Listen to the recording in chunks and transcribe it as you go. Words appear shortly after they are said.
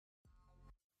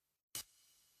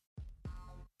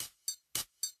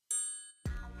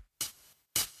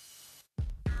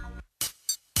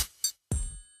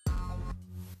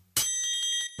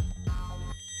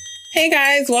Hey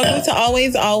guys, welcome to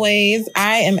Always Always.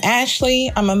 I am Ashley.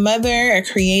 I'm a mother, a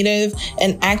creative,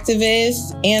 an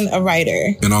activist, and a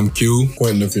writer. And I'm Q,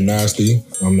 Quentin if you're nasty.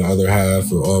 I'm the other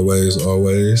half of Always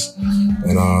Always.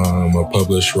 And I'm a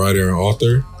published writer and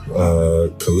author,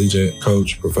 collegiate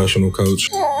coach, professional coach.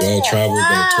 Well-traveled,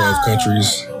 been to 12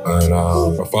 countries,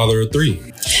 and a father of 3.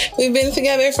 We've been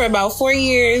together for about 4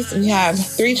 years. We have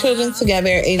 3 children together,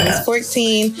 ages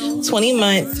 14, 20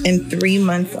 months, and 3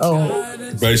 months old.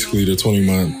 Basically, the 20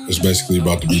 month is basically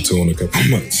about to be 2 in a couple of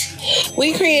months.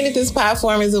 We created this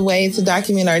platform as a way to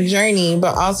document our journey,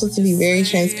 but also to be very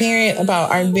transparent about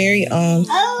our very own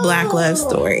Black love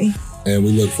story. And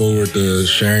we look forward to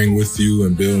sharing with you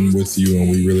and building with you, and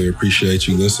we really appreciate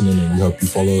you listening, and we hope you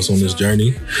follow us on this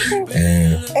journey.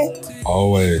 And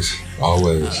always,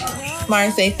 always.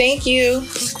 Mara, say thank you.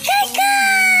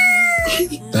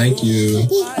 Thank you.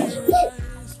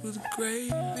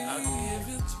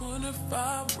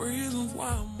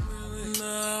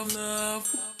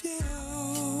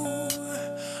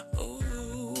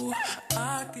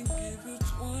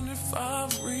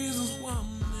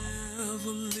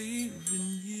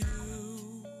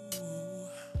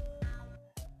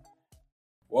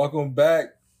 Welcome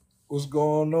back. What's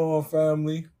going on,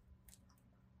 family?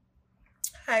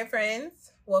 Hi,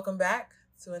 friends. Welcome back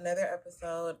to another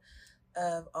episode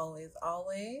of Always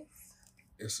Always.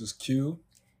 This is Q.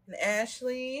 And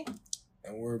Ashley.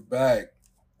 And we're back.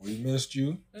 We missed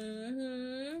you.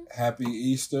 Mm-hmm. Happy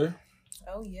Easter.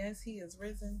 Oh, yes. He is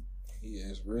risen. He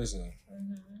is risen.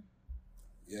 Mm-hmm.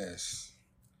 Yes.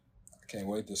 I can't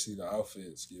wait to see the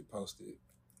outfits get posted.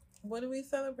 What do we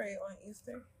celebrate on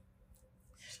Easter?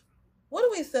 What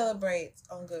do we celebrate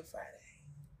on Good Friday?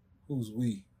 Who's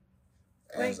we?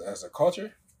 As a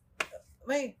culture?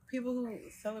 Like people who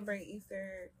celebrate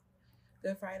Easter,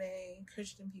 Good Friday,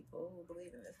 Christian people who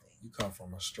believe in this thing. You come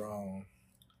from a strong,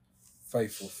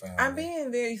 faithful family. I'm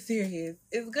being very serious.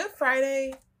 Is Good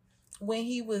Friday when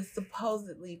he was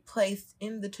supposedly placed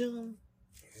in the tomb?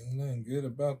 Ain't nothing good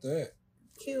about that.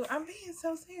 Q, I'm being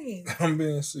so serious. I'm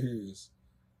being serious.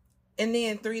 And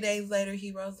then 3 days later,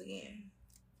 he rose again.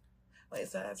 Wait,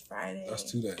 so that's Friday.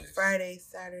 That's 2 days. Friday,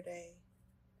 Saturday.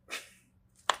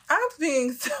 I'm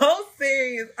being so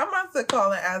serious. I'm about to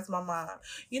call and ask my mom.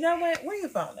 You know what? Where your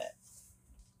phone at?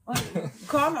 We're going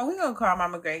to call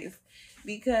Mama Grace.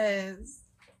 Because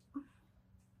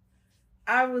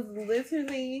I was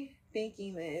literally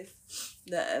thinking this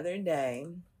the other day.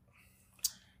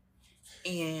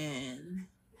 And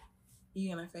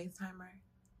you going to FaceTime her?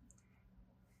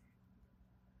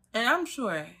 And I'm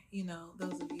sure,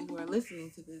 those of you who are listening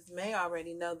to this may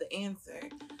already know the answer.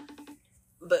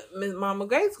 But Miss Mama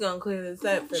Grace gonna clear this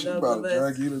up for those of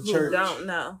us who don't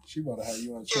know. She about to have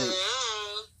you on church.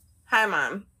 Hi,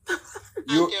 Mom.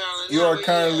 You are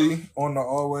currently on the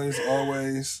Always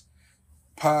Always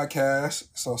podcast,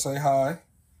 so say hi.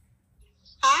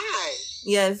 Hi.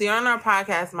 Yes, you're on our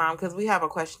podcast, Mom, because we have a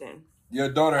question. Your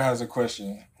daughter has a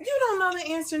question. You don't know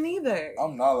the answer neither.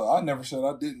 I never said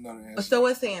I didn't know the answer. So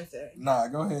what's the answer? Nah,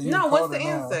 go ahead. What's the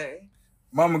answer?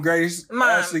 Mama Grace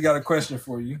actually got a question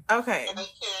for you. Okay,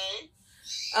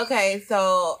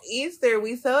 so Easter,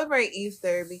 we celebrate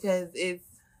Easter because it's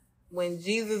when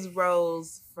Jesus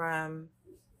rose from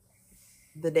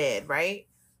the dead, right?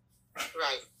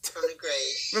 Right, from the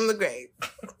grave. From the grave.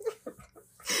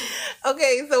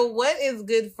 Okay, so what is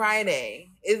Good Friday?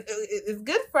 Is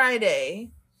Good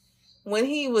Friday when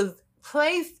he was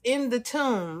placed in the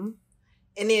tomb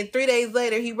and then 3 days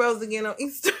later he rose again on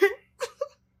Easter?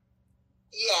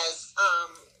 Yes.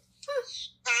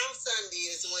 Palm Sunday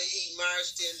is when he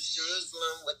marched in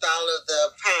Jerusalem with all of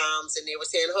the palms and they were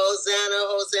saying, Hosanna,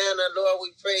 Hosanna, Lord,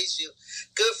 we praise you.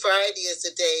 Good Friday is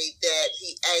the day that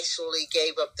he actually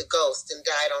gave up the ghost and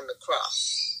died on the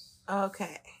cross.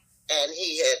 Okay. And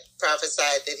he had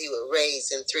prophesied that he would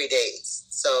raise in 3 days.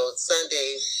 So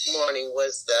Sunday morning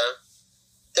was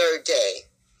the 3rd day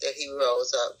that he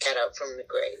rose up, got up from the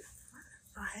grave.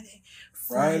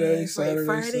 Friday,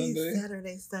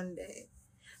 Saturday, Sunday.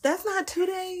 That's not 2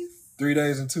 days? 3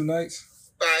 days and 2 nights?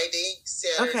 Friday,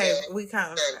 Saturday, okay, we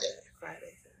count Sunday.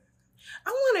 Friday.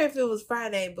 I wonder if it was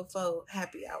Friday before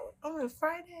happy hour.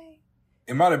 Friday?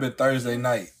 It might have been Thursday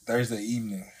night, Thursday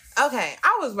evening. Okay,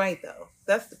 I was right though.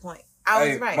 That's the point. I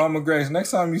was right. Mama Grace,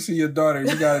 next time you see your daughter,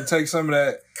 you gotta take some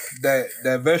of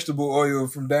that vegetable oil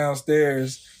from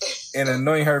downstairs and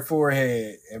anoint her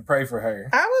forehead and pray for her.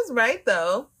 I was right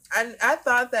though. I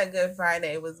thought that Good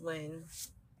Friday was when,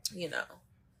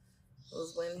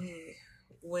 was when he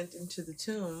went into the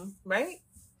tomb, right?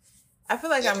 I feel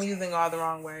like I'm using all the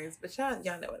wrong words, but y'all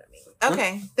know what I mean.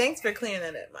 Okay, thanks for clearing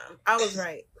that up, Mom. I was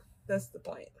right. That's the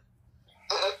point.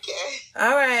 Okay.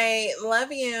 All right.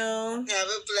 Love you. Have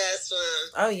a blessed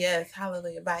one. Oh, yes.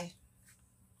 Hallelujah. Bye.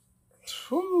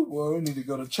 Whew, boy, we need to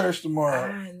go to church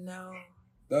tomorrow. I know.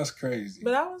 That's crazy.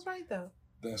 But I was right, though.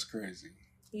 That's crazy.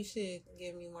 You should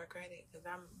give me more credit because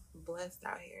I'm blessed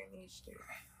out here in these streets.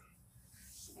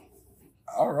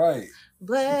 All right.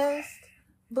 Blessed.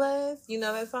 You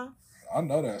know that song? I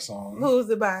know that song. Who's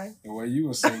it by? The way you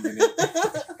were singing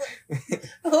it.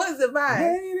 Who is it by?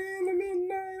 Late in the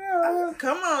midnight hour.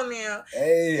 Come on now.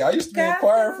 Hey, I used to be in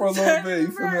choir for a little bit.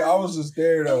 You feel me? I was just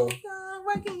there though.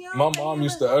 My mom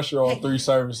used to usher all 3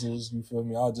 services. You feel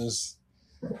me? I just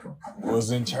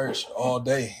was in church all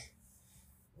day.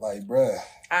 Like, bruh.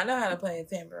 I know how to play a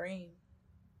tambourine.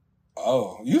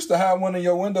 Oh, you used to have one in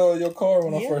your window of your car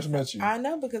when I first met you. I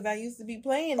know because I used to be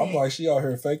playing it. I'm like, she out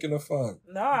here faking the funk.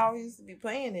 No, I always used to be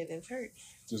playing it in church.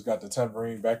 Just got the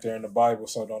tambourine back there in the Bible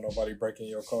so don't nobody break in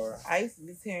your car. I used to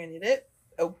be tearing it up.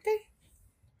 Okay.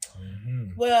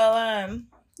 Mm-hmm. Well,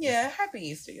 yeah, happy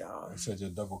Easter, y'all. I said your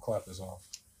double clap is off.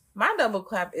 My double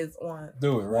clap is on.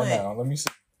 Do it right now. Let me see.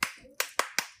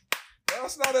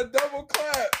 That's not a double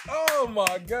clap. Oh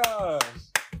my gosh.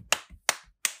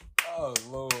 Oh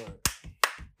Lord.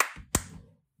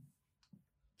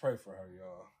 Pray for her,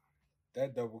 y'all.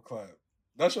 That double clap.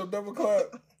 That's your double clap?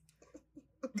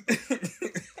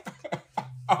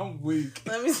 I'm weak.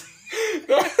 Let me see.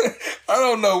 I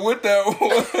don't know what that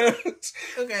was.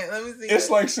 Okay, let me see. It's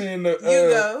like seeing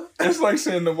the it's like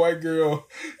seeing the white girl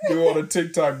do all the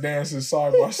TikTok dances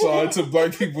side by side to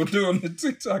black people doing the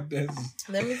TikTok dances.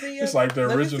 Let me see your. It's like the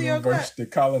original versus the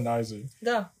colonizer.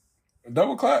 Go.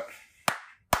 Double clap.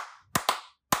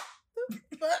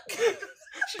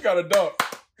 She got a dunk.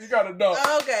 You got a dunk.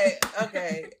 Okay.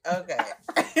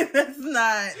 That's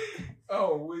not.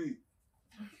 Oh, we.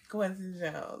 Quincy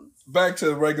Jones. Back to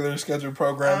the regular scheduled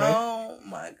programming. Oh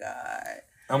my God.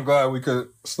 I'm glad we could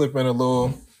slip in a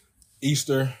little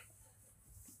Easter.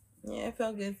 Yeah, it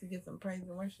felt good to get some praise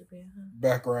and worship in, huh?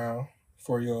 Background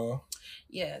for y'all.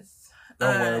 Yes.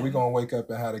 Don't worry, we're going to wake up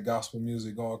and have the gospel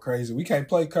music going crazy. We can't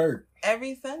play Kirk.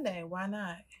 Every Sunday, why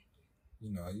not?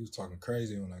 You know, he was talking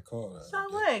crazy when I called her. So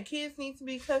what? Kids need to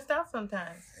be cussed out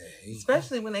sometimes. Hey,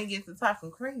 especially when they get to talking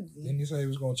crazy. Didn't he say he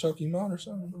was going to choke him out or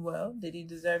something? Well, did he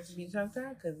deserve to be choked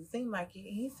out? Because it seemed like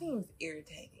he seems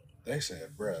irritating. They said,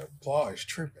 bruh, Paul is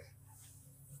tripping.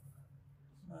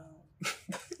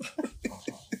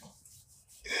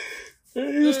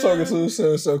 He was talking to his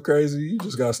son so crazy. You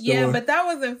just got stolen. Yeah, but that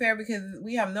wasn't fair because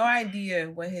we have no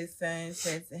idea what his son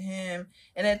said to him.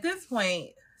 And at this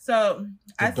point, so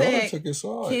I said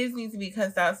kids need to be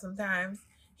cussed out sometimes.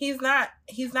 He's not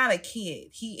a kid.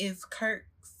 He is Kirk's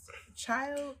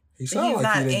child. He's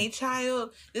not a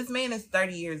child. This man is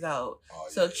 30 years old. Oh,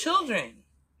 so children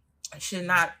should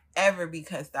not ever be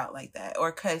cussed out like that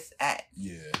or cussed at.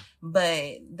 Yeah.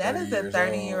 But that is a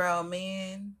 30-year-old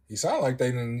man. He sound like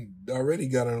they already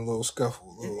got in a little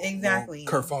scuffle. Exactly.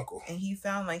 Little Kerfunkel. And he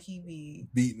sound like he be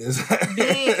beating his ass.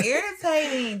 Being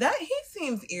irritating. He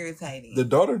seems irritating. The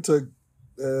daughter took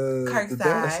Kirk's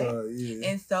side. Yeah.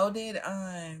 And so did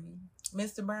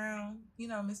Mr. Brown. You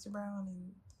know Mr. Brown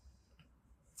and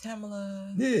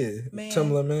Tamala. Yeah. Man.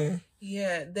 Tamala man.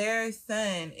 Yeah, their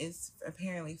son is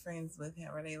apparently friends with him,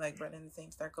 or they like run in the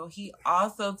same circle. He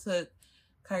also took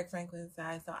Kirk Franklin's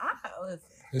side, so listen.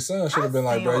 His son should have been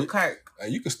like, bro, Kirk.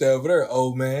 You can stay over there,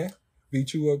 old man.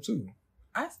 Beat you up too.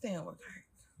 I stand with Kirk.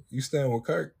 You stand with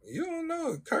Kirk? You don't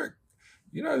know Kirk.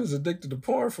 You know he was addicted to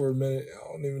porn for a minute. I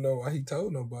don't even know why he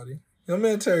told nobody. Your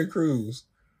man Terry Crews.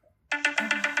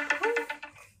 I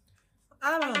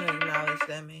don't acknowledge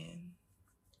that man.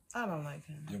 I don't like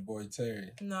him. Your boy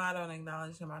Terry. No, I don't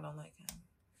acknowledge him. I don't like him.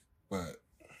 But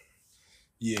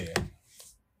yeah,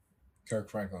 Kirk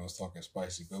Franklin was talking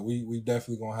spicy. But we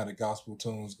definitely gonna have the gospel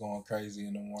tunes going crazy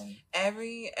in the morning.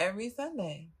 Every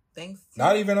Sunday. Thanks.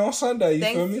 Not even on Sunday. You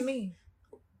feel me? Thanks to me.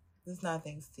 It's not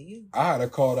thanks to you. I had a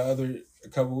call a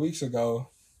couple weeks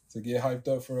ago to get hyped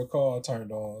up for the call. I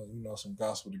turned on some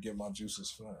gospel to get my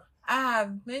juices flowing. I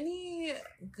have many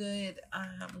good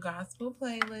gospel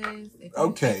playlists. If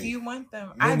you want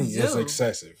them, many I do. Is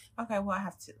excessive. Okay, well I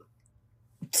have 2.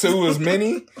 2 is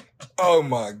many? Oh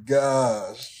my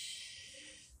gosh.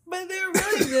 But they're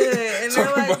really good. And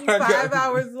they're like 5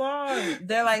 hours long.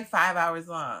 They're like 5 hours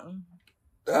long.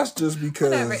 That's just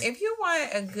because. Whatever. If you want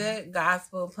a good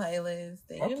gospel playlist,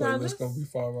 then my playlist gonna be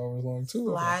 5 hours long too.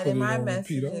 Slide in my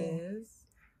messages.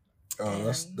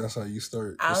 Oh, that's how you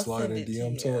start the slide in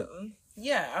DM talk.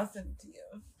 Yeah, I'll send it to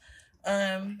you.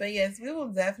 But yes, we will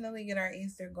definitely get our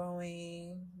Easter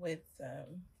going with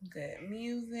some good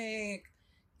music.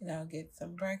 get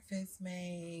some breakfast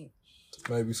made.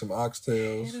 Maybe some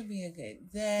oxtails. It'll be a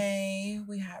good day.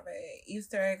 We have a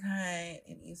Easter egg hunt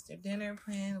and Easter dinner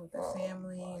planned with the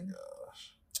family. Oh my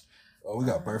gosh. Oh, we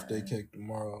got birthday cake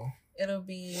tomorrow. It'll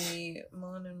be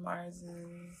Moon and Mars's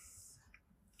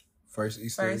first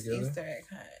Easter egg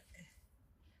hunt.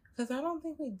 Because I don't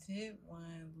think we did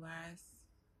one last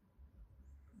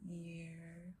year.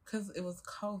 Because it was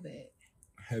COVID.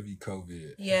 Heavy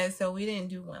COVID. Yeah, so we didn't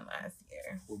do one last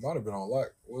year. We might have been on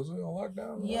was it on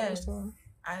lockdown yes, last time?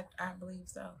 I believe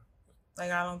so.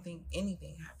 Like, I don't think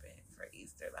anything happened for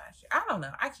Easter last year. I don't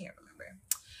know. I can't remember.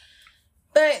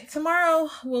 But tomorrow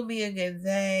will be a good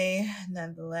day.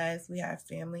 Nonetheless, we have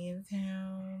family in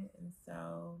town. And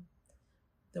so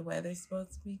the weather's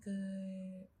supposed to be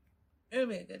good. It'll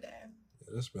be a good day.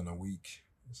 Yeah, it's been a week.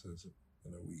 This has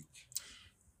been a week.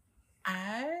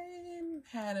 I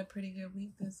had a pretty good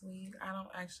week this week. I don't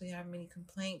actually have many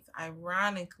complaints.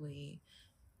 Ironically,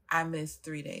 I missed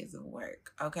 3 days of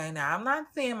work. Okay, now I'm not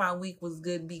saying my week was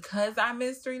good because I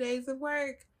missed 3 days of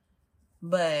work,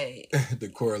 but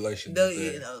the correlation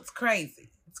it's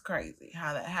crazy. It's crazy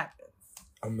how that happens.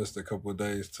 I missed a couple of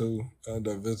days too. I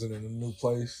ended up visiting a new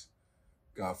place.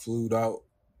 Got flued out.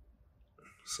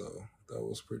 So that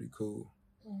was pretty cool.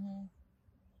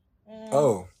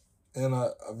 Oh, and I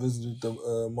visited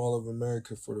the Mall of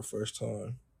America for the first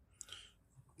time.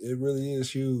 It really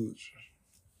is huge.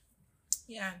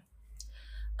 Yeah.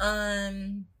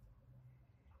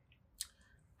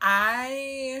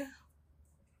 I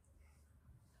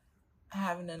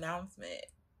have an announcement.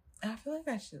 I feel like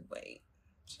I should wait.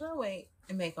 Should I wait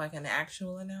and make like an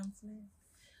actual announcement?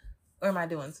 Or am I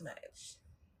doing too much?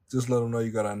 Just let them know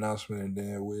you got an announcement, and then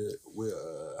I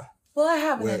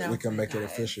have an announcement. We can make it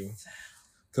official.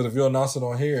 Because if you announce it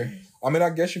on here, I mean, I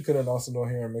guess you could announce it on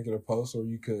here and make it a post, or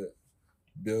you could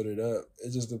build it up.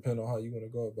 It just depends on how you want to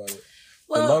go about it.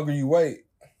 Well, the longer you wait.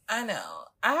 I know.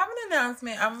 I have an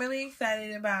announcement. I'm really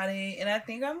excited about it, and I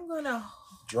think I'm going to...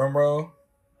 Drum roll?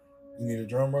 You need a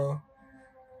drum roll?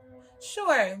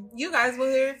 Sure. You guys will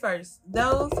hear it first.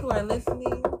 Those who are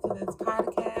listening to this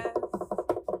podcast.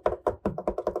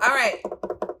 All right.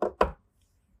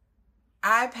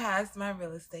 I passed my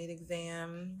real estate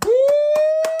exam. Woo!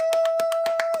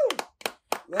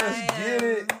 Let's get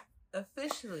it.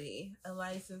 Officially a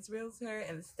licensed realtor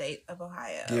in the state of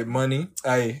Ohio. Get money.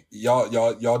 Hey, y'all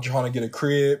trying to get a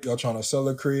crib? Y'all trying to sell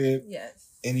a crib? Yes.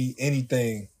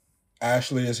 Anything.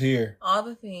 Ashley is here. All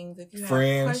the things. If you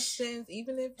friends, have questions,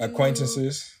 even if you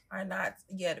acquaintances are not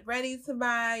yet ready to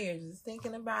buy, you're just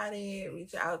thinking about it,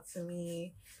 reach out to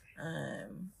me.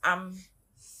 I'm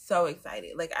so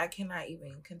excited. Like, I cannot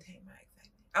even contain my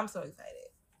excitement. I'm so excited.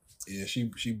 Yeah,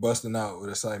 she busting out with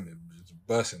excitement. Just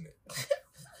busting it.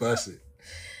 Bust it.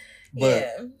 But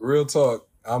real talk,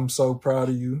 I'm so proud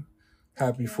of you.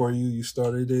 Happy for you. You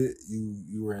started it.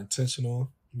 You were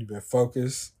intentional. You've been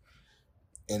focused.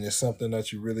 And it's something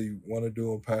that you really want to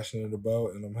do and passionate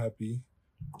about. And I'm happy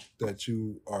that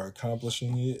you are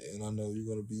accomplishing it. And I know you're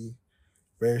going to be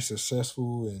very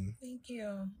successful and thank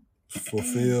you.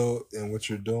 Fulfilled in what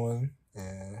you're doing.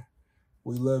 And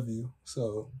we love you.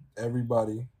 So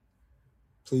everybody,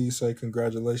 please say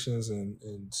congratulations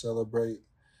and celebrate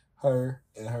her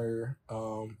and her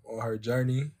on her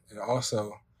journey. And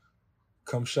also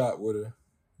come shop with her.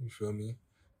 You feel me?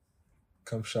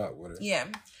 Come shop with her. Yeah.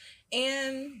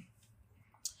 And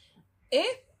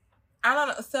I don't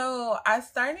know. So I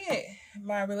started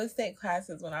my real estate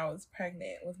classes when I was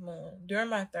pregnant with Moon during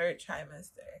my 3rd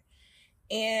trimester.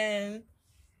 And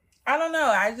I don't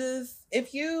know.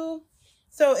 If you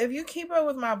keep up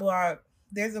with my blog,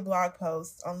 there's a blog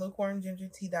post on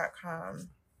lukewarmgingertea.com.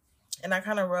 And I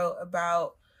kind of wrote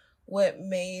about what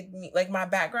made me, like, my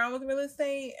background with real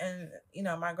estate. And,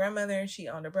 my grandmother, she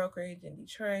owned a brokerage in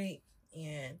Detroit.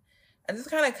 And I just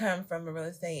kind of come from a real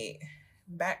estate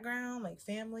background, like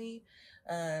family.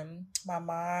 My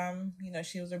mom,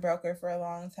 she was a broker for a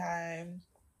long time.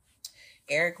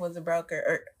 Eric was a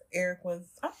broker. I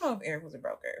don't know if Eric was a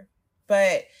broker.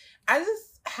 But I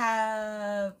just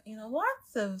have,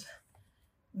 lots of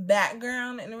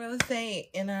background in real estate.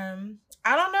 And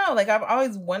I don't know, like, I've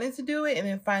always wanted to do it. And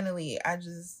then finally, I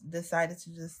just decided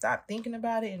to just stop thinking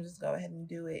about it and just go ahead and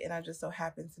do it. And I just so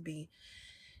happened to be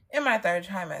in my 3rd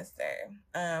trimester.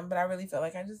 But I really felt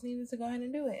like I just needed to go ahead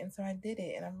and do it. And so I did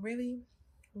it. And I'm really,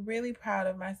 really proud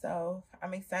of myself.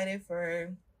 I'm excited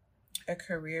for a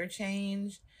career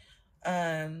change.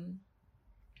 I'm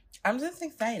just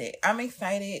excited. I'm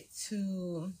excited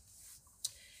to,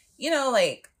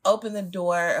 like open the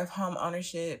door of home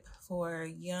ownership for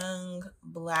young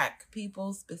Black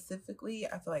people specifically.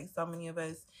 I feel like so many of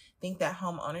us think that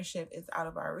home ownership is out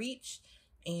of our reach,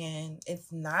 and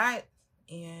it's not.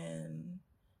 And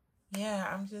yeah,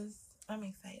 I'm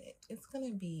excited. It's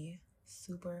gonna be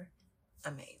super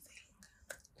amazing.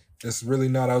 It's really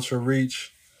not out your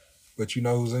reach, but you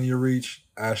know who's in your reach?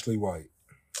 Ashley White.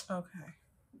 Okay.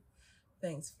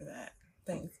 Thanks for that.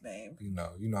 Thanks, babe. You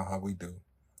know how we do.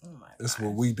 Oh my god. This is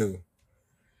what we do.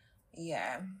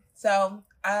 Yeah. So,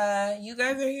 you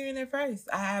guys are hearing it first.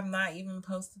 I have not even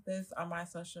posted this on my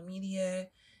social media.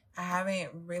 I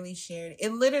haven't really shared.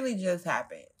 It literally just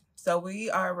happened. So we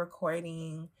are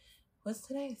recording. What's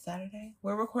today? Saturday?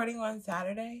 We're recording on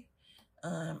Saturday.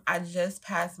 I just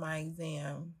passed my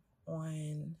exam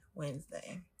on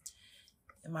Wednesday.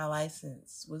 And my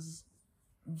license was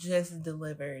just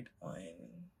delivered on,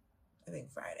 I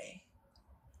think, Friday.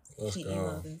 He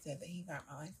emailed and said that he got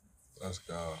my license. Let's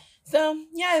go. So,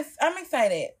 yes, I'm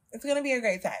excited. It's going to be a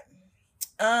great time.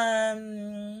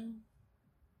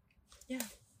 Yeah.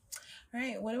 All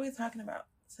right, what are we talking about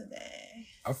today?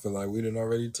 I feel like we done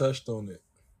already touched on it.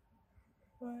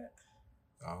 What?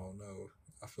 I don't know.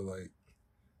 I feel like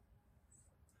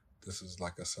this is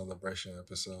like a celebration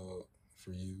episode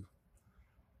for you.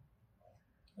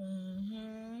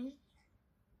 Mm-hmm.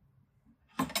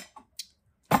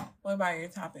 What about your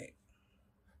topic?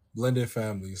 Blended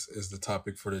families is the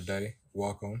topic for today.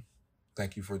 Welcome.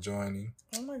 Thank you for joining.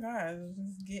 Oh my God,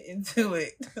 let's get into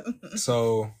it.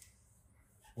 So,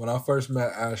 when I first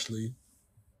met Ashley,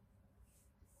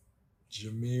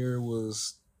 Jameer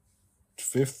was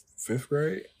fifth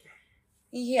grade?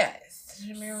 Yes,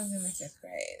 Jameer was in the 5th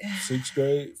grade. 6th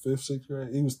grade? 5th, 6th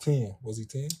grade? He was 10. Was he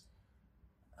 10? Okay.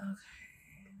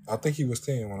 I think he was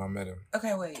 10 when I met him.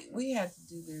 Okay, wait. We had to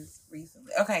do this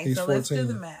recently. Okay, He's so 14. let's do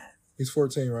the math. He's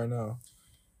 14 right now.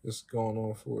 It's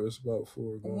about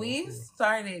 4. We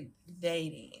started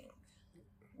dating,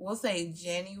 we'll say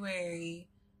January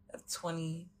of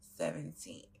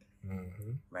 2017.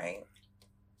 Mm-hmm. Right?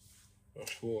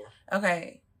 That's 4.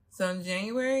 Okay, so in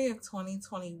January of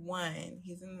 2021,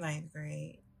 he's in the 9th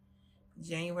grade.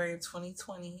 January of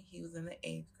 2020, he was in the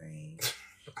 8th grade.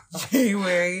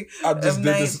 January I just of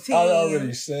did 19, this. I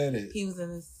already said it. he was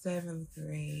in the 7th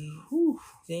grade. Whew.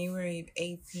 January of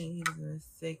 18, he was in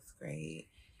the 6th grade.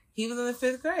 He was in the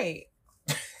 5th grade.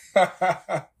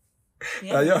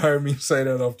 Now, y'all heard me say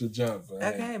that off the jump.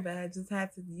 Man. Okay, but I just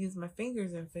had to use my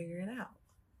fingers and figure it out.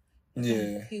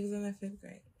 Yeah. He was in the 5th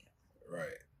grade.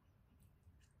 Right.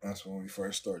 That's when we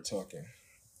first started talking.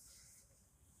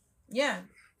 Yeah.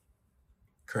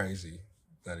 Crazy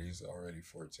that he's already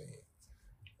 14.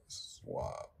 It's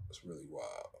wild. It's really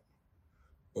wild.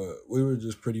 But we were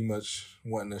just pretty much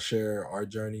wanting to share our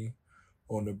journey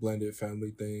on the blended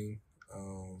family thing.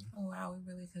 Oh, wow, we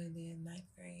really could have did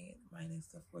 9th grade minus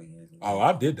the 4 years. Oh,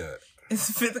 I did that.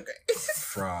 It's 5th grade.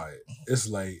 Fried. It's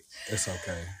late. It's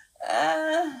okay.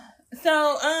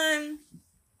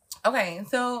 Okay,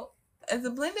 so as a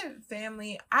blended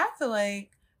family, I feel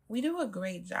like we do a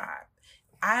great job.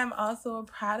 I am also a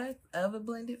product of a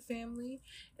blended family.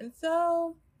 And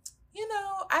so,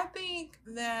 I think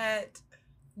that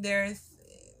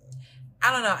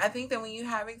I think that when you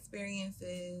have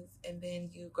experiences and then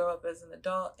you grow up as an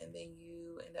adult and then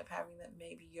you end up having that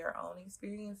maybe your own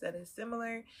experience that is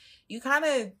similar, you kind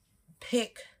of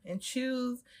pick and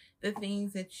choose the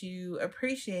things that you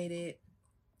appreciated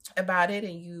about it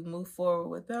and you move forward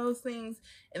with those things,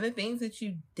 and the things that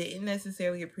you didn't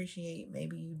necessarily appreciate,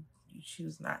 maybe you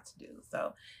choose not to do.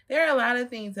 So there are a lot of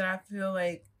things that I feel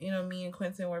like, me and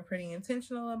Quentin were pretty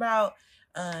intentional about,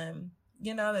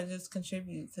 that just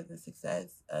contribute to the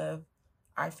success of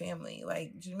our family.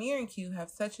 Like Jameer and Q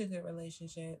have such a good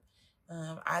relationship.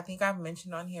 I think I've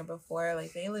mentioned on here before,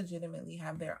 like they legitimately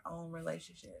have their own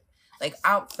relationship. Like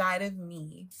outside of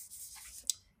me,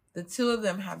 the two of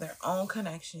them have their own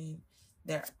connection,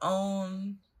 their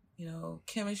own,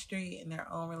 chemistry and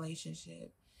their own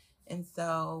relationship. And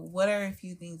so what are a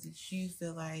few things that you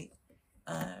feel like,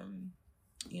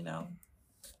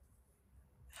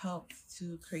 helped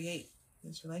to create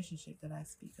this relationship that I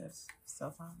speak of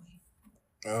so fondly?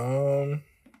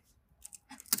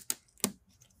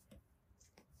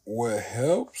 What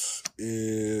helps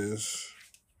is...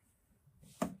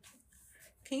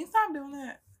 Can you stop doing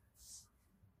that?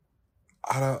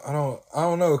 I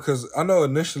don't know, because I know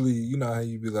initially, you know how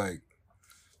you be like,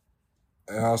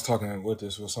 and I was talking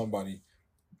with somebody,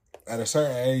 at a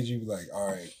certain age, you be like, all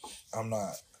right, I'm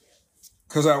not,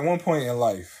 because at one point in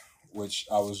life, which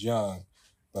I was young,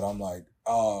 but I'm like,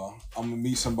 I'm going to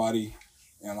meet somebody,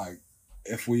 and like,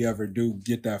 if we ever do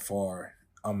get that far,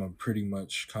 I'm gonna pretty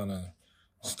much kind of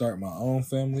start my own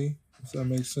family, if that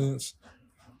makes sense.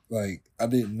 Like, I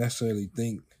didn't necessarily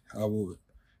think I would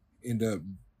end up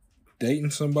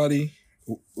dating somebody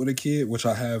with a kid, which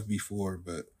I have before,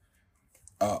 but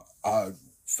I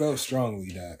felt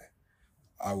strongly that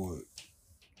I would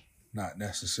not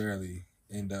necessarily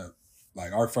end up,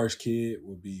 like, our first kid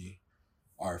would be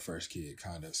our first kid,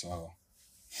 kind of. So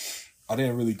I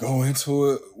didn't really go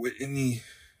into it with any,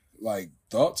 like,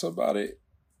 thoughts about it.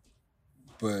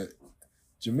 But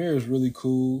Jameer is really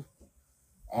cool.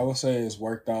 I would say it's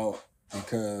worked out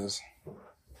because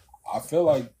I feel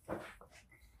like,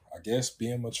 I guess,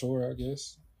 being mature, I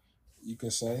guess you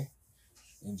could say,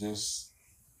 and just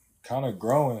kind of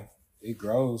growing. It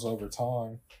grows over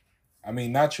time. I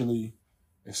mean, naturally,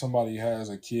 if somebody has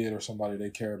a kid or somebody they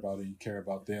care about, or you care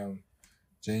about them,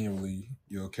 genuinely,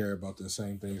 you'll care about the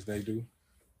same things they do.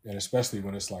 And especially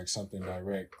when it's like something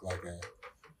direct, like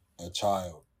a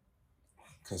child.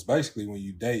 Because basically when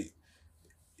you date,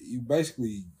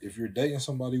 if you're dating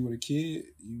somebody with a kid,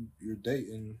 you're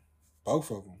dating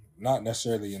both of them. Not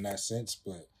necessarily in that sense,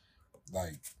 but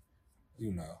like,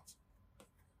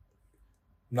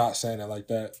 not saying it like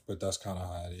that, but that's kind of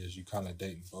how it is. You kind of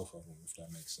dating both of them, if that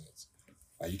makes sense.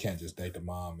 Like, you can't just date the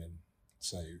mom and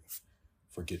say,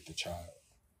 forget the child.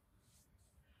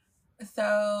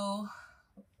 So,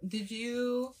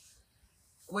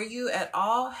 were you at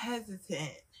all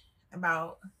hesitant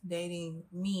about dating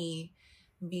me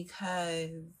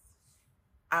because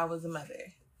I was a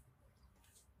mother?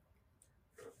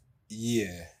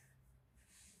 Yeah.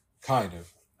 Kind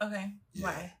of. Okay. Yeah.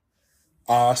 Why?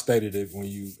 I stated it when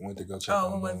you went to go check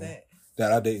on what was it?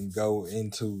 That I didn't go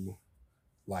into,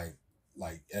 like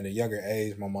at a younger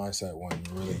age, my mindset wasn't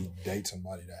really date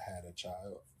somebody that had a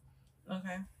child.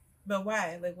 Okay. But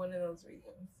why? Like, what are those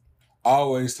reasons? I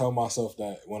always told myself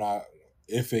that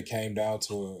if it came down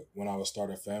to it, when I would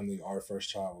start a family, our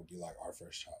first child would be like our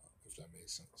first child, if that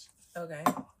makes sense. Okay.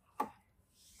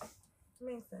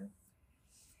 Makes sense.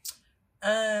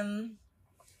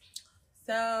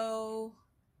 So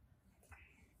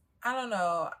I don't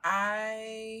know.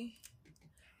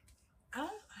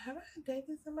 Have I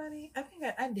dated somebody? I think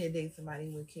I did date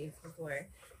somebody with kids before,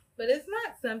 but it's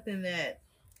not something that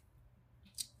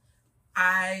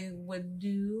I would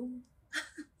do.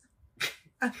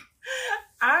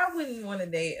 I wouldn't want to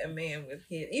date a man with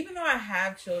kids, even though I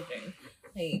have children.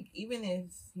 Like, even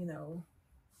if, even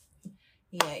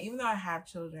though I have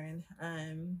children,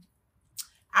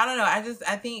 I don't know. I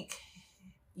think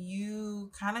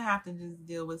you kind of have to just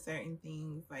deal with certain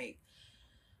things. Like,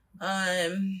 I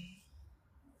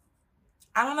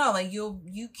don't know. Like,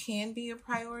 you can be a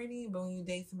priority, but when you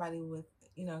date somebody with,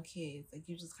 kids, like,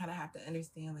 you just kind of have to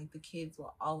understand, like, the kids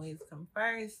will always come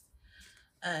first.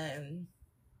 And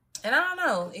I don't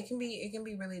know. It can be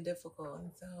really difficult.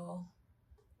 And so,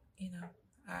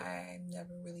 I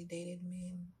never really dated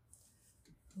men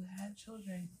who had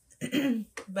children.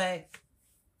 But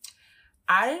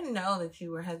I didn't know that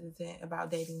you were hesitant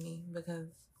about dating me because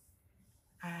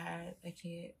I had a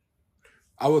kid.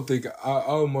 I would think,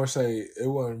 I would more say it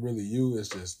wasn't really you, it's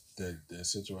just the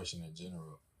situation in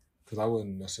general. Because I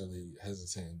wouldn't necessarily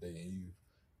hesitate in dating you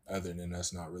other than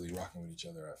us not really rocking with each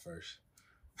other at first.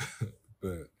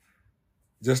 But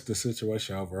just the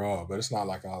situation overall. But it's not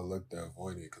like I look to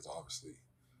avoid it because obviously,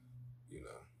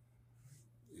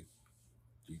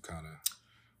 you kind of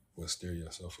will steer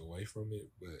yourself away from it.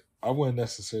 But I wouldn't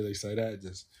necessarily say that.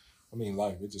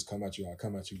 Life, it just come at you, I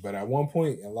come at you. But at one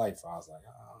point in life, I was like,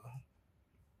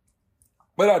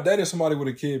 But I dated somebody with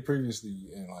a kid previously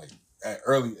and at an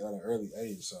early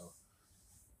age, so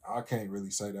I can't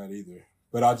really say that either.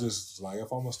 But I just, if I'm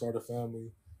going to start a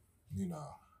family,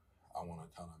 I want to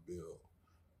kind of build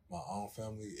my own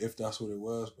family, if that's what it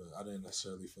was, but I didn't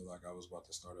necessarily feel like I was about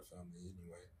to start a family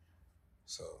anyway.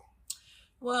 So.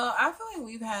 Well, I feel like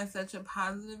we've had such a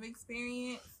positive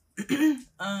experience.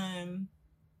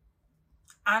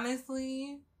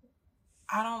 Honestly,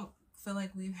 I don't feel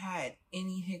like we've had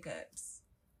any hiccups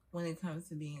when it comes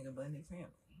to being a blended family.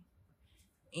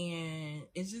 And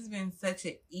it's just been such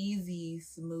an easy,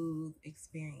 smooth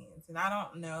experience. And I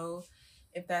don't know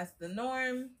if that's the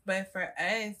norm, but for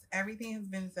us, everything has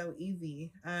been so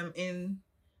easy. And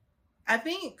I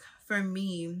think for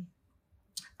me,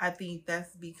 I think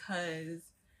that's because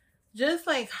just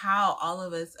how all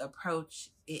of us approach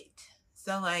it.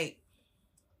 So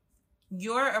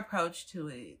your approach to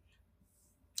it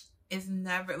is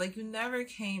never, you never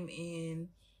came in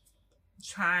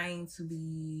trying to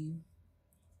be,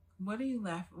 what are you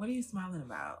laughing? What are you smiling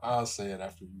about? I'll say it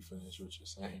after you finish what you're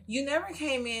saying. You never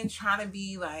came in trying to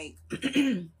be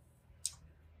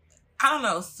I don't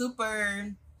know,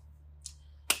 super,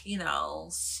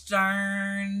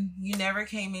 stern. You never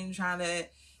came in trying to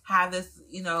have this,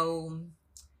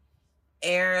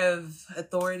 air of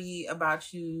authority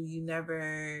about you. You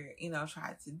never,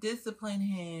 tried to discipline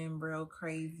him real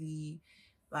crazy.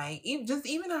 Like,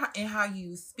 even in how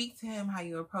you speak to him, how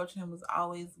you approach him was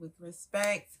always with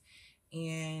respect.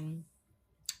 And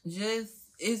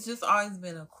it's just always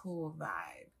been a cool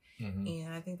vibe. Mm-hmm.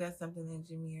 And I think that's something that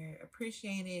Jameer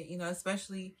appreciated,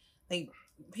 especially, like,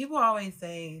 people always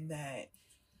say that,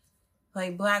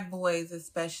 like, Black boys,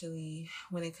 especially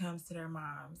when it comes to their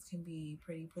moms, can be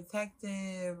pretty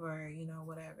protective or,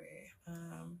 whatever.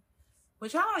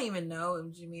 Which I don't even know if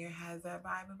Jameer has that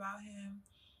vibe about him.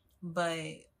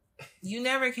 But you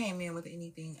never came in with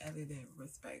anything other than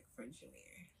respect for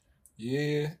Jameer.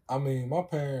 Yeah, I mean, my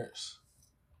parents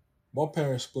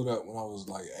split up when I was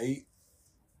like 8,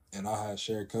 and I had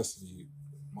shared custody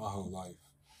my whole life.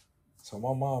 So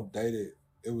my mom dated,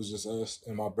 it was just us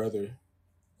and my brother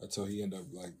until he ended up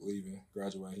like leaving,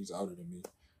 graduating. He's older than me.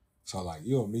 So like,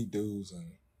 you'll meet dudes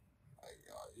and like,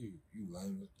 you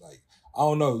lame. Like, I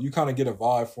don't know, you kind of get a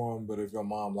vibe for them, but if your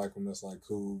mom like them, that's like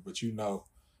cool. But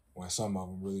when some of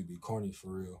them really be corny for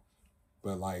real.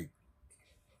 But like,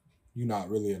 you're not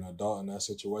really an adult in that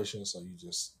situation, so you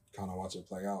just kind of watch it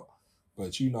play out.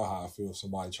 But you know how I feel if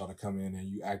somebody try to come in and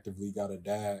you actively got a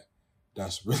dad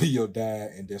that's really your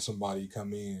dad, and then somebody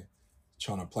come in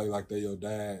trying to play like they're your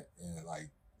dad, and like,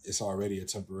 it's already a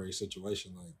temporary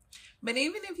situation. Like, but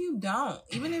even if you don't,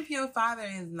 even if your father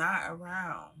is not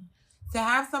around, to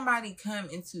have somebody come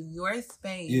into your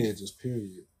space. Yeah, just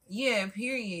period. Yeah,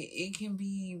 period. It can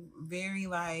be very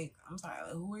like, I'm sorry,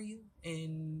 like, who are you?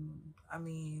 And I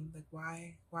mean, like,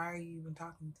 why are you even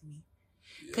talking to me?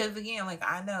 Because again, like,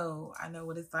 I know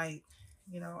what it's like,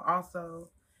 also,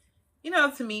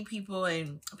 to meet people,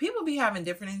 and people be having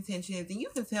different intentions, and you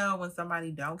can tell when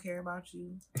somebody don't care about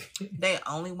you. They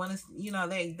only want to,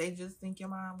 they just think your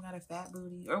mom got a fat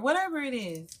booty or whatever it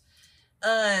is.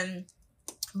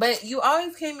 But you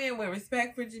always came in with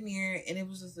respect for Jameer, and it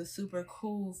was just a super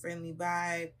cool, friendly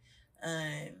vibe.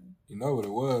 You know what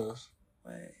it was?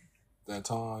 What? That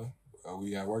time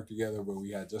we had worked together, but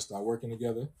we had just started working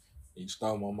together. You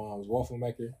stole my mom's waffle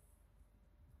maker.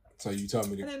 So you told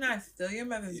me to... I did not steal your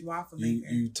mother's waffle maker.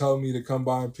 You told me to come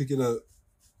by and pick it up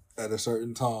at a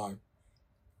certain time.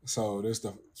 So this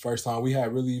the first time we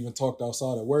had really even talked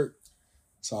outside of work.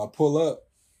 So I pull up.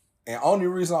 And only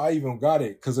reason I even got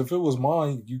it, because if it was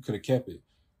mine, you could have kept it.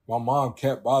 My mom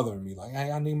kept bothering me. Like,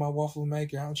 hey, I need my waffle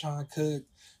maker. I'm trying to cook.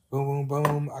 Boom, boom,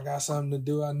 boom. I got something to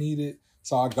do. I need it.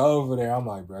 So I go over there. I'm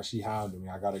like, bro, she hounded me.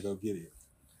 I got to go get it.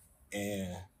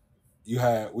 And you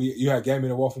had gave me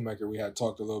the waffle maker. We had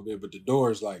talked a little bit, but the door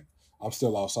is like, I'm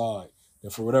still outside.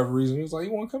 And for whatever reason, he was like,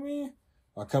 you want to come in?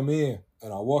 I come in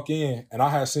and I walk in, and I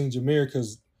had seen Jameer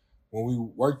because when we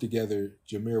worked together,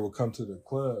 Jameer would come to the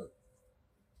club.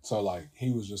 So like,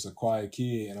 he was just a quiet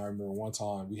kid. And I remember one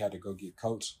time we had to go get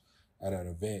Coach at an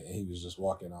event, and he was just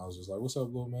walking. I was just like, what's up,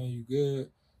 little man? You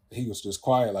good? He was just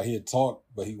quiet. Like, he had talked,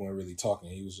 but he wasn't really talking.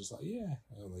 He was just like, yeah.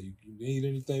 Like, you need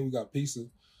anything? We got pizza.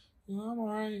 I'm all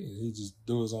right. And he just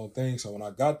do his own thing. So when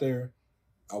I got there,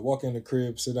 I walk in the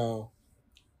crib, sit down.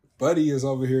 Buddy is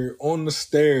over here on the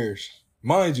stairs.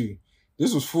 Mind you,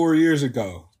 this was 4 years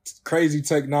ago. Crazy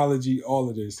technology, all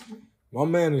of this. My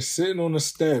man is sitting on the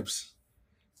steps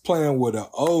playing with an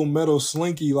old metal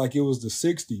slinky like it was the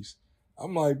 60s.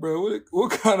 I'm like, bro,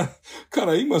 what kind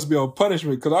of, he must be on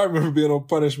punishment. Because I remember being on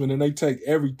punishment and they take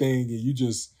everything and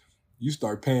you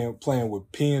start playing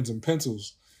with pens and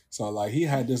pencils. So like, he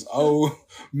had this old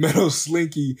metal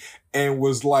slinky and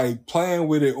was like playing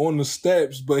with it on the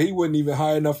steps, but he wasn't even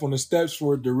high enough on the steps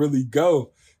for it to really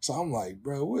go. So I'm like,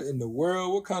 bro, what in the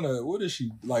world? What is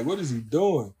he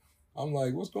doing? I'm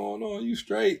like, what's going on? You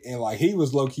straight? And like, he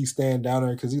was low key standing down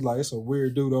there because he's like, it's a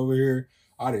weird dude over here.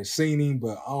 I didn't see him,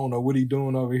 but I don't know what he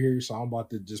doing over here. So I'm about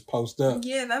to just post up.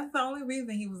 Yeah, that's the only reason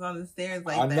he was on the stairs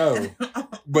like that. I know.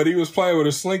 But he was playing with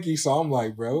a slinky. So I'm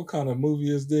like, bro, what kind of movie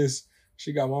is this?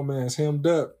 She got my man's hemmed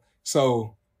up.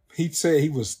 So he said he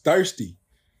was thirsty.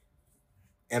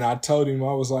 And I told him,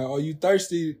 I was like, oh, you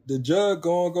thirsty? The jug,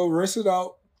 go rinse it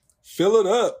out, fill it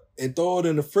up, and throw it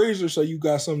in the freezer so you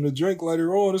got something to drink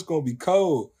later on. It's going to be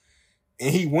cold.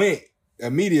 And he went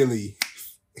immediately.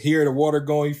 He heard the water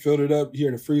going, he filled it up, he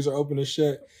heard the freezer open and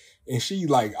shut. And she,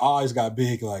 like, eyes got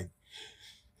big, like,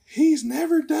 he's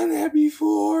never done that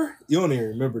before. You don't even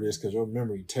remember this because your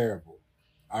memory terrible.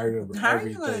 I remember How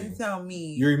everything. How are you going to tell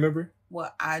me? You remember?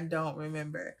 What I don't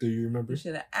remember. Do you remember? You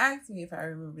should have asked me if I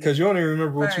remember. Because you don't even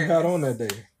remember what you had on that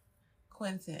day.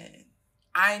 Quentin,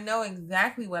 I know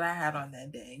exactly what I had on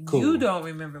that day. Cool. You don't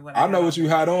remember what I know what you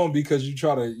had on because you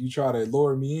try to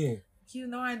lure me in. You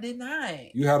know I did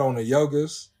not. You had on the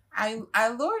yogas. I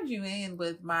lured you in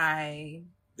with my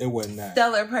It wasn't that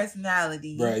stellar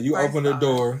personality. Right. You opened the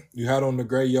door. You had on the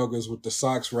gray yogas with the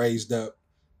socks raised up,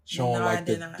 showing like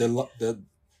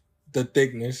the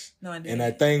thickness. No, I didn't. And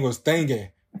that thing was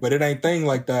thinging, but it ain't thing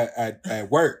like that at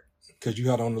work because you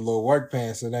had on the little work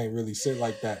pants. It ain't really sit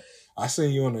like that. I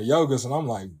seen you in the yogas, and I'm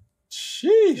like,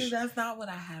 sheesh. Dude, that's not what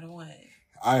I had on.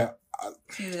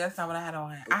 Dude, that's not what I had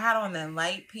on. I had on that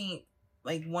light pink,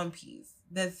 like one piece.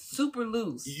 That's super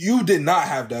loose. You did not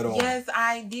have that on. Yes,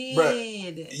 I did.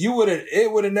 Bruh,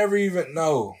 it would have never even,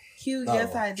 no.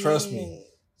 Yes, I did. Trust me.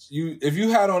 If you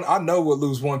had on, I know what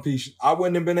loose one piece, I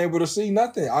wouldn't have been able to see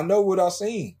nothing. I know what I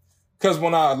seen. Because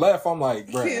when I left, I'm like,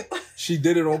 bruh, she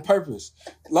did it on purpose.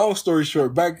 Long story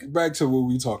short, back to what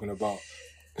we talking about.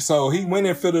 So he went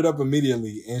and filled it up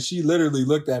immediately. And she literally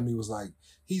looked at me, was like,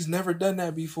 he's never done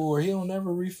that before. He'll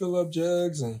never refill up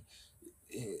jugs. And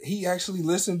he actually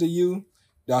listened to you.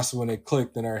 That's when it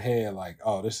clicked in her head, like,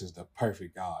 oh, this is the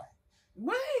perfect guy.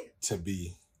 What? To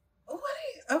be. What?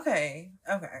 Okay.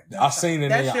 I seen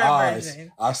it in your eyes.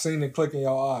 Version. I seen it click in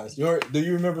your eyes. Do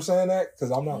you remember saying that?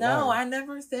 Because I'm not No, lying. I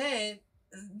never said.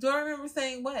 Do I remember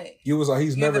saying what? You was like,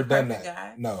 he's You're never done that.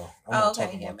 Guy? No. I'm not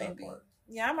talking about that part.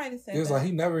 Yeah, I might have said that. He was like,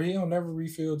 he don't never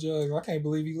refill jugs. I can't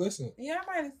believe he listened. Yeah, I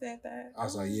might have said that. I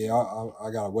was like, yeah,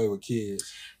 I got away with kids.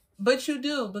 But you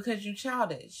do because you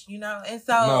childish, you know? And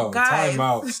so, no, guys. time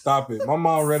out. Stop it. My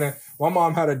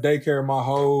mom had a daycare my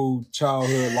whole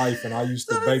childhood life, and I used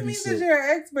to babysit. That means that you're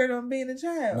an expert on being a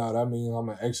child. No, that means I'm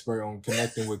an expert on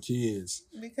connecting with kids.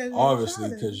 Because obviously,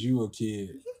 because you a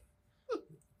kid.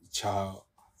 Child.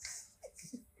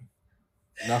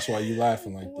 And that's why you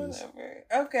laughing like this. Whatever.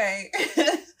 Okay.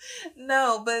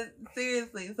 No, but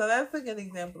seriously, so that's a good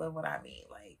example of what I mean.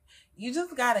 Like, you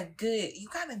got a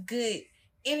good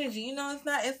energy. You know,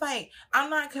 it's like,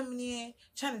 I'm not coming in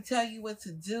trying to tell you what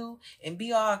to do and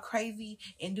be all crazy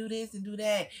and do this and do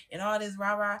that and all this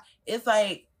rah-rah. It's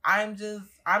like, I'm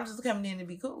just coming in to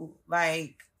be cool.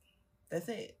 Like, that's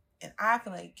it. And I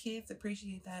feel like kids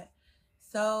appreciate that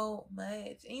so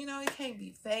much. And you know, it can't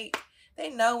be fake. They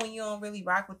know when you don't really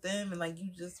rock with them and like you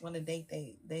just want to date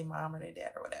they mom or their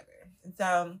dad or whatever. And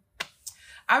so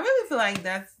I really feel like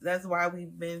that's why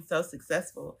we've been so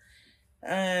successful.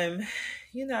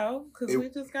 You know, because we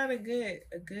just got a good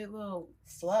little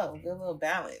flow, good little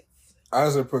balance.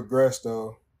 As it progressed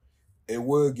though, it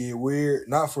would get weird.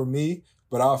 Not for me,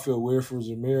 but I feel weird for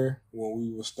Jameer when we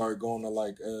would start going to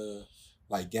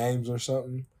like games or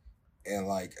something. And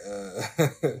like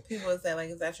people would say like,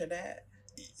 is that your dad?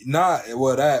 Not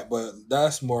well that, but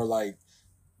that's more like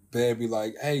they'd be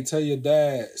like, hey, tell your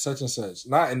dad such and such.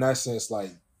 Not in that sense like,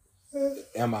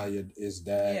 am I his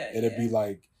dad? Yeah, it'd be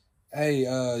like, hey,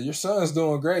 your son's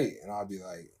doing great. And I'll be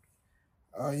like,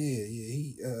 oh yeah,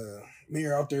 he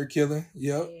Mir out there killing.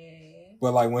 Yep. Yeah.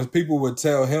 But like when people would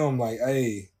tell him like,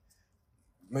 hey,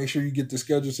 make sure you get the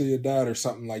schedule to your dad or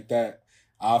something like that,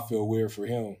 I feel weird for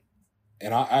him.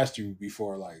 And I asked you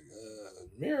before, like,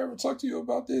 Mir ever talk to you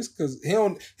about this? Because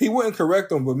he wouldn't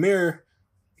correct him, but Mir,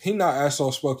 he not as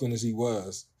soft-spoken as he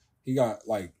was. He got,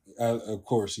 like, of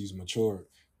course, he's mature.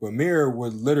 But Mir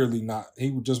would literally not, he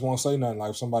would just won't say nothing.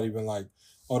 Like, if somebody been like,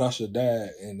 oh, that's your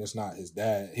dad, and it's not his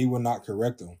dad, he would not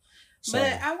correct him. So,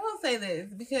 but I will say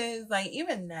this, because, like,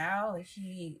 even now, if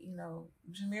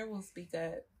Jameer will speak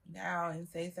up now and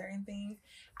say certain things,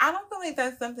 I don't feel like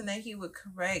that's something that he would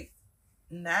correct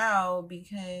now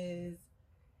because...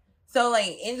 So,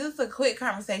 like, in just a quick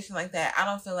conversation like that, I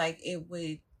don't feel like it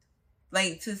would,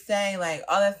 like, to say, like,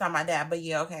 oh, that's not my dad, but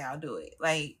yeah, okay, I'll do it.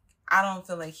 Like, I don't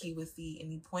feel like he would see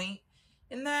any point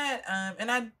in that. And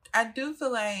I do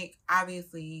feel like,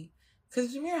 obviously,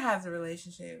 because Jameer has a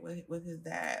relationship with his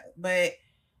dad, but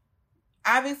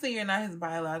obviously you're not his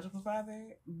biological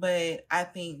father, but I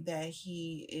think that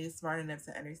he is smart enough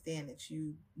to understand that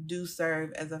you do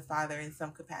serve as a father in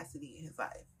some capacity in his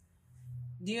life.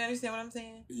 Do you understand what I'm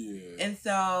saying? Yeah. And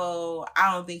so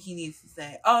I don't think he needs to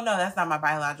say, oh, no, that's not my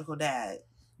biological dad.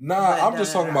 Nah, I'm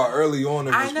just talking about early on.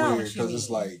 It was weird because it's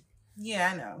like.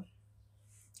 Yeah, I know.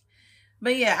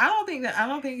 But yeah, I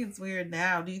don't think it's weird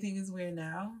now. Do you think it's weird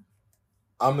now?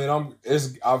 I mean,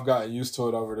 I've gotten used to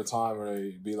it over the time where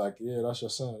they be like, yeah, that's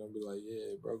your son. I'll be like,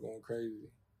 yeah, bro, going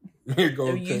crazy.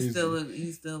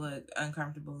 You still look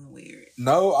uncomfortable and weird.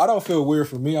 No, I don't feel weird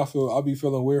for me. I'll be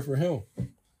feeling weird for him.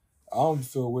 I don't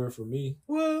feel weird for me.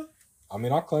 Well, I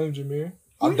mean, I claim Jameer.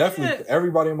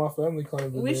 Everybody in my family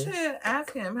claims Jameer. We should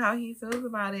ask him how he feels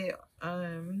about it.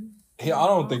 I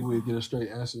don't think we'd get a straight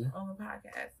answer on the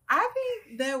podcast. I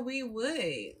think that we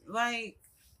would. Like,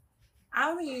 I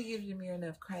don't think you give Jameer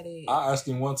enough credit. I asked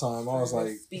him one time. I was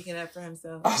like, speaking up for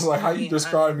himself. I was like, how you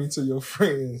describe me to your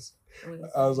friends?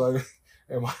 I was like,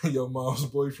 am I your mom's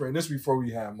boyfriend? This before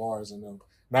we had Mars and them.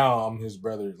 Now I'm his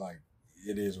brother. Like,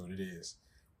 it is what it is.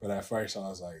 But at first I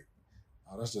was like,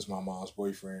 oh, that's just my mom's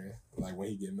boyfriend. Like when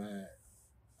he get mad.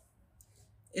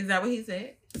 Is that what he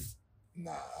said?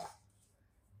 Nah.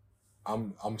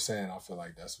 I'm saying I feel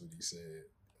like that's what he said.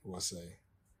 We'll say.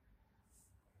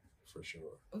 For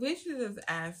sure. We should just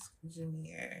ask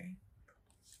Jameer.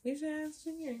 We can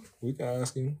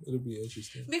ask him. It'll be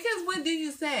interesting. Because what do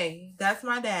you say? That's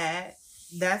my dad.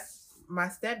 That's my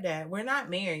stepdad. We're not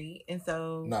married. And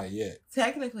so... Not yet.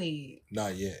 Technically...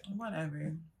 Not yet.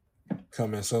 Whatever.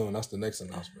 Coming soon. That's the next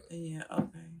announcement. Yeah,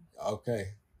 okay. Okay.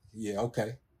 Yeah,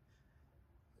 okay.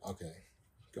 Okay.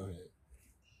 Go ahead.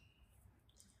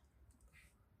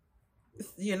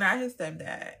 You're not his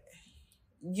stepdad.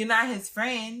 You're not his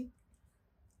friend.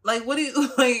 Like, what do you...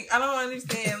 Like, I don't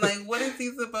understand. Like, what is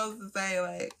he supposed to say?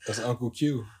 Like... That's Uncle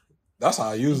Q. That's how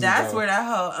I usually That's go. where that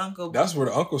whole uncle... That's where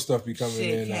the uncle stuff be coming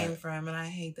shit in. came from, and I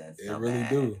hate that so It really bad.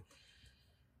 do.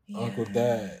 Yeah. Uncle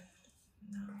Dad.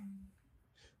 No.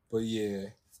 But yeah.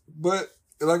 But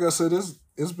like I said,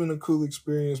 it's been a cool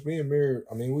experience. Being married,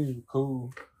 I mean, we were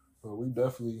cool, but we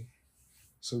definitely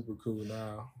super cool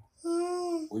now.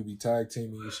 We be tag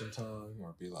teaming you sometime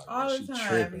or be like, all the she time.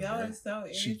 tripping, Y'all bro. are so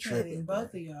She irritating, tripping, bro.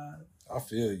 both of y'all. I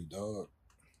feel you, dog.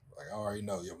 Like, I already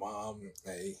know your mom,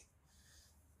 hey,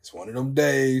 it's one of them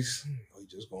days. We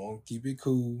just gonna keep it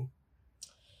cool.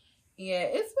 Yeah,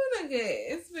 it's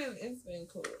been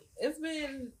cool. I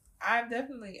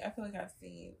feel like I've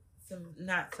seen some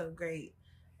not so great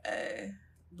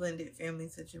blended family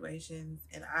situations,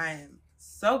 and I am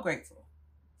so grateful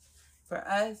for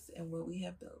us and what we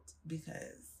have built,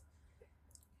 because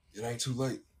it ain't too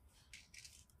late.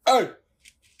 Hey,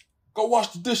 go wash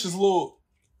the dishes, Lord.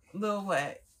 Lil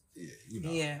what? Yeah, you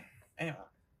know. Yeah. Anyway,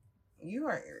 you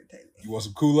are irritating. You want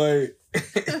some Kool-Aid?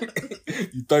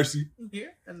 You thirsty?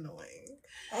 You're annoying.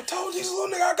 I told these little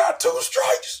nigga I got 2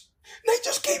 strikes. They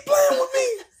just keep playing with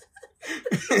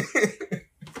me.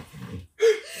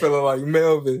 Feeling like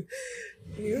Melvin.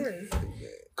 You're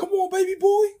stupid. Come on, baby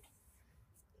boy.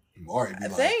 Mari be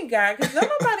like, Thank God, because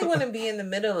don't nobody want to be in the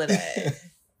middle of that.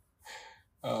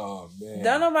 oh, man.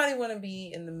 Don't nobody want to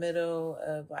be in the middle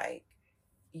of, like,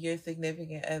 your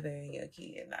significant other and your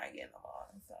kid not getting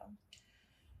along. So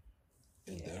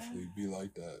It definitely be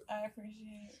like that. I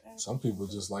appreciate it. Some people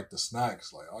just like the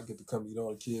snacks. Like, I'll get to come eat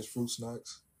all the kids' fruit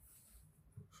snacks.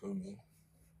 Feel me?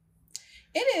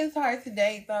 It is hard to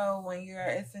date, though, when you're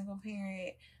a single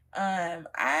parent. I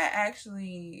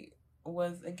actually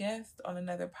was a guest on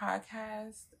another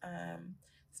podcast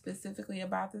specifically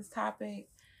about this topic.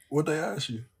 What'd they ask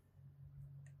you?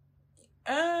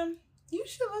 You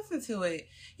should listen to it.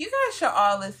 You guys should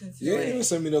all listen to Yeah, it. you didn't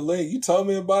send me the link. You told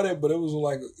me about it, but it was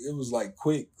like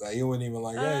quick. Like, it wasn't even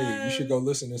like, hey, you should go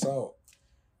listen this out.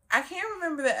 I can't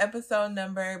remember the episode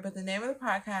number, but the name of the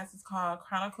podcast is called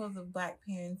Chronicles of Black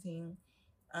Parenting.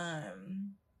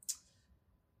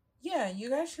 Yeah, you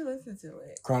guys should listen to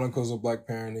it. Chronicles of Black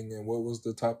Parenting, and what was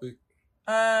the topic?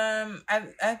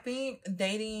 I think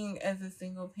dating as a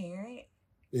single parent.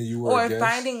 Yeah, you were or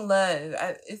finding love.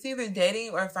 It's either dating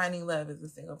or finding love as a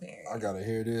single parent. I gotta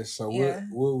hear this. So yeah.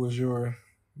 what was your,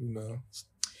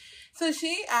 So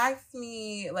she asked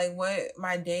me like what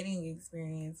my dating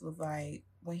experience was like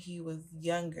when he was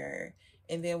younger,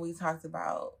 and then we talked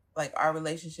about like our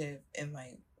relationship and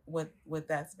like what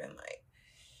that's been like.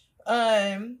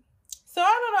 So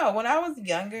I don't know. When I was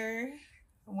younger,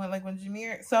 when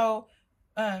Jameer, so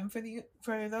for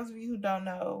those of you who don't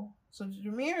know, so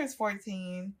Jameer is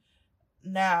 14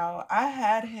 now. I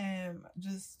had him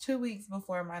just 2 weeks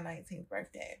before my 19th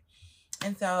birthday.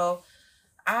 And so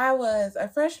I was a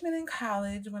freshman in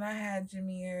college when I had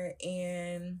Jameer,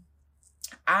 and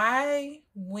I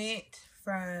went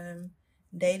from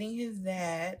dating his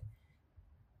dad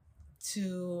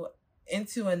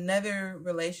into another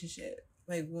relationship.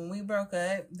 Like when we broke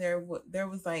up, there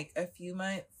was like a few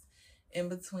months in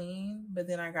between, but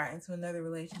then I got into another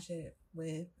relationship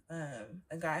with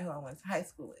a guy who I went to high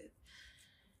school with,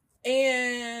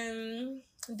 and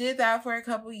did that for a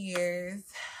couple years.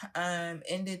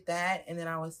 Ended that, and then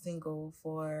I was single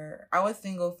from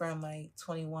like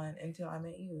 21 until I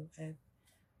met you at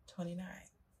 29.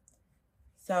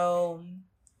 So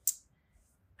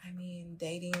I mean,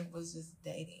 dating was just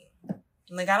dating.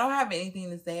 Like, I don't have anything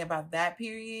to say about that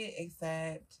period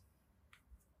except,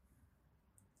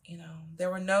 there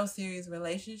were no serious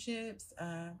relationships.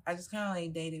 I just kind of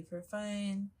like dated for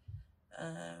fun.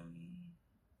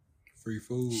 Free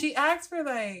food. She asked for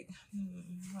like,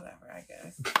 whatever, I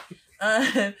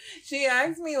guess. She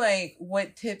asked me like,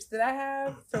 what tips did I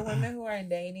have for women who are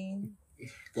dating?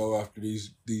 Go after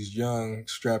these young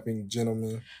strapping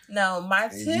gentlemen. No, my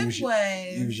tip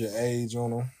use your age on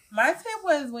them. My tip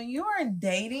was when you are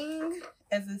dating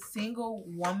as a single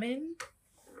woman,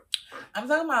 I'm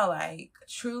talking about like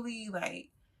truly like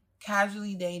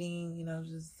casually dating, you know,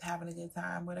 just having a good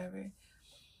time, whatever.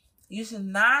 You should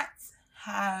not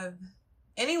have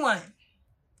anyone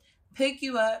pick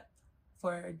you up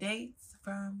for dates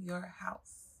from your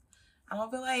house. I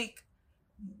don't feel like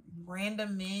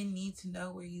random men need to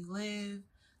know where you live.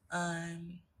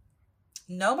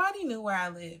 Nobody knew where I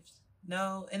lived.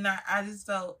 No, and I just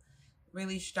felt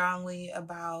really strongly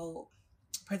about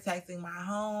protecting my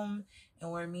home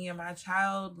and where me and my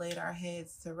child laid our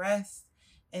heads to rest.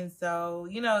 And so,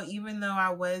 you know, even though I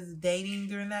was dating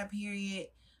during that period,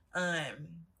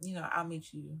 you know, I'll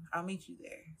meet you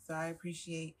there. So I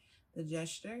appreciate the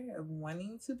gesture of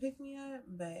wanting to pick me up,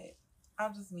 but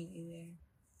I'll just meet you there.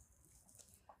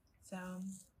 So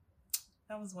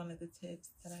that was one of the tips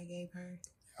that I gave her.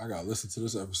 I gotta listen to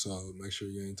this episode. Make sure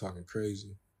you ain't talking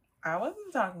crazy. I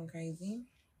wasn't talking crazy.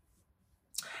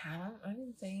 I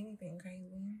didn't say anything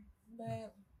crazy,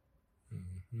 but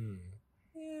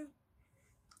yeah.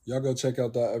 Y'all go check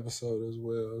out that episode as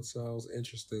well. It sounds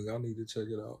interesting. I need to check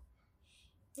it out.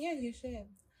 Yeah, you should.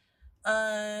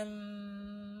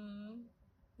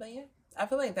 But yeah, I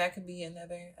feel like that could be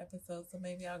another episode, so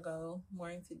maybe I'll go more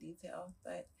into detail.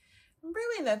 But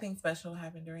really nothing special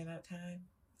happened during that time.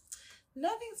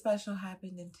 Nothing special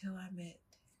happened until I met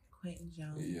Quentin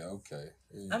Jones. Yeah, okay.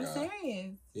 I'm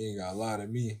serious. You ain't got a lot of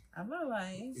me. I'm not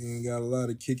lying. You ain't got a lot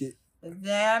of kick it. The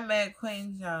day I met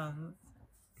Quentin Jones.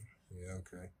 Yeah,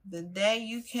 okay. The day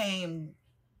you came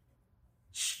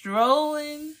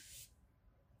strolling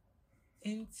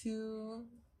into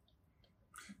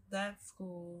that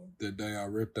school. The day I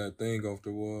ripped that thing off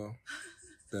the wall.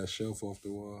 That shelf off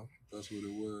the wall. That's what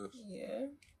it was. Yeah.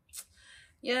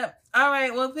 Yep. All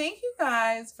right. Well, thank you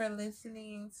guys for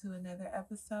listening to another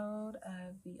episode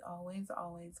of the Always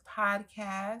Always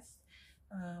podcast.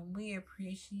 We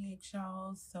appreciate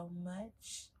y'all so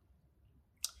much.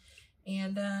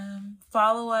 And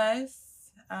follow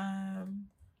us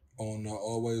on the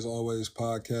Always Always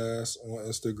podcast on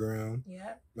Instagram.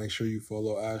 Yep. Make sure you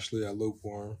follow Ashley at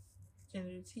Lukewarm.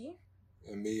 Ginger T.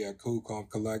 And me at Cool Calm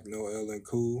Collect, no L and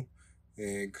Cool.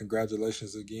 And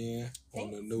congratulations again.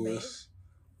 Thanks, on the newest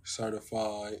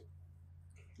certified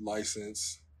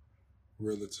licensed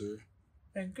realtor.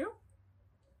 Thank you.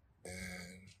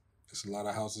 And it's a lot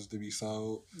of houses to be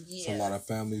sold. Yes. It's a lot of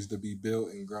families to be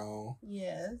built and grown.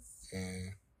 Yes.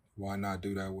 And why not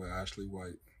do that with Ashley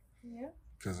White? Yeah.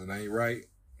 Because it ain't right.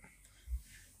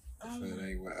 If it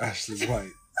ain't with Ashley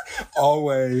White.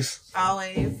 Always.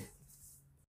 Always.